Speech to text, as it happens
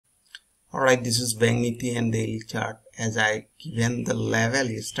Alright, this is Bank Nifty and daily chart. As I given the level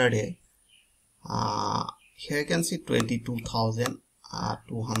yesterday, here you can see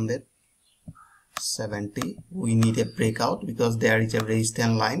 22,270. We need a breakout because there is a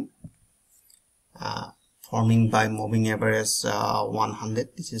resistance line forming by moving average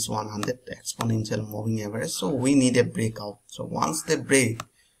 100. This is 100 exponential moving average. So we need a breakout. So once they break,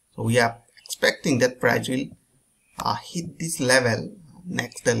 so we are expecting that price will hit this level.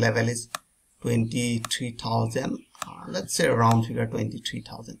 Next the level is 23,000. Let's say round figure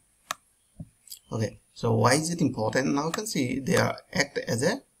 23,000. Okay, so why is it important? Now you can see they are act as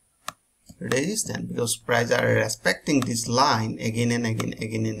a resistance because price are respecting this line again and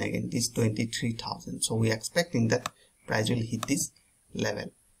again, this 23,000. So we are expecting that price will hit this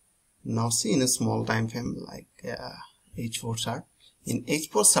level. Now see in a small time frame like H4 chart. In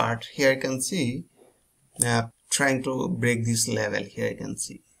H4 chart, here you can see trying to break this level. Here you can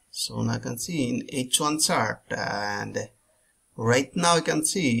see. So now you can see in H1 chart, and right now you can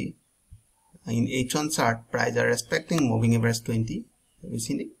see in H1 chart price are respecting moving average 20. Have you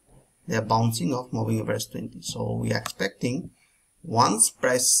seen it? They are bouncing off moving average 20. So we are expecting once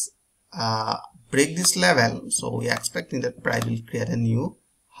price break this level, so we are expecting that price will create a new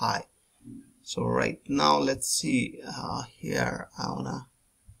high. So right now let's see here I wanna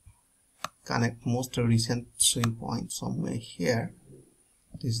connect most recent swing point somewhere here.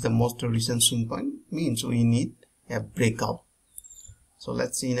 This is the most recent swing point, means we need a breakout. So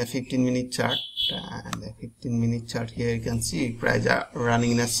let's see in a 15-minute chart, and a 15-minute chart here you can see price are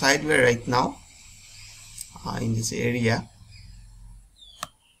running in a sideways right now in this area.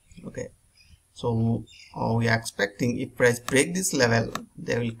 Okay, so we are expecting if price break this level,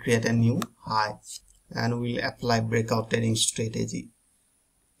 they will create a new high and we'll apply breakout trading strategy.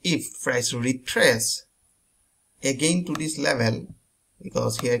 If price retrace again to this level,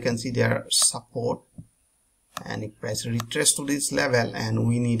 because here you can see there support, and if price retrace to this level, and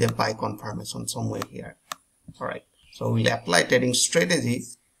we need a buy confirmation somewhere here. Alright, so we'll apply trading strategy.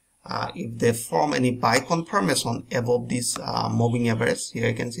 If they form any buy confirmation above this moving average, here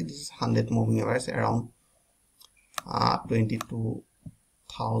you can see this is 100 moving average around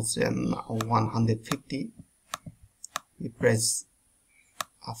 22,150. If price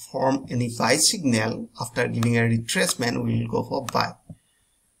form any buy signal after giving a retracement, we will go for buy.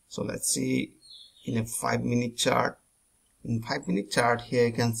 So let's see in a 5-minute chart. In 5-minute chart here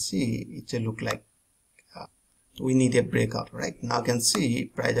you can see it look like we need a breakout. Right now you can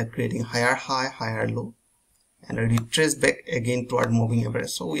see price are creating higher high, higher low, and a retrace back again toward moving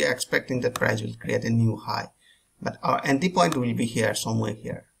average. So we are expecting that price will create a new high, but our entry point will be here somewhere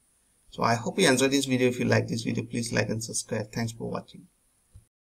here. So I hope you enjoyed this video. If you like this video, please like and subscribe. Thanks for watching.